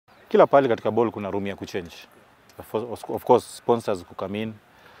kila pale katika ball kuna room ya kuchange. Of course sponsors come in.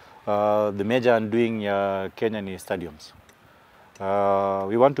 The major undoing ya Kenya ni stadiums.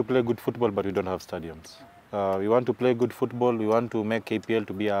 We want to play good football, but we don't have stadiums. We want to play good football. We want to make KPL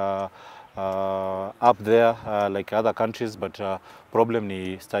to be up there like other countries, but problem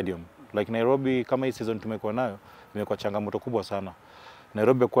ni stadium. Like Nairobi, kama hii season tumekuwa nayo, imekuwa changamoto kubwa sana.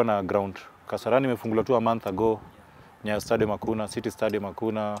 Nairobi kuwa na ground. Kasarani imefunguliwa tu a month ago. Nyayo Stadium hakuna, City Stadium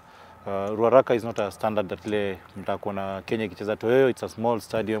hakuna. Ruaraka is not a standard that ile mtakuwa na Kenya ikicheza Toyoyo, it's a small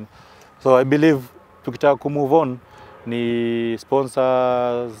stadium. So I believe tukitaka ku move on ni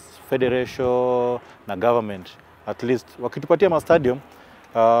sponsors, federation na government at least wakitupatia ma stadium.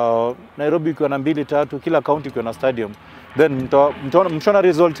 Nairobi ikiwa na 2-3, kila county ikiwa na stadium, then mtaona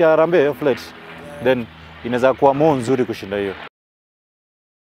result ya Harambee of late, then inaweza kuwa more nzuri kushinda hiyo.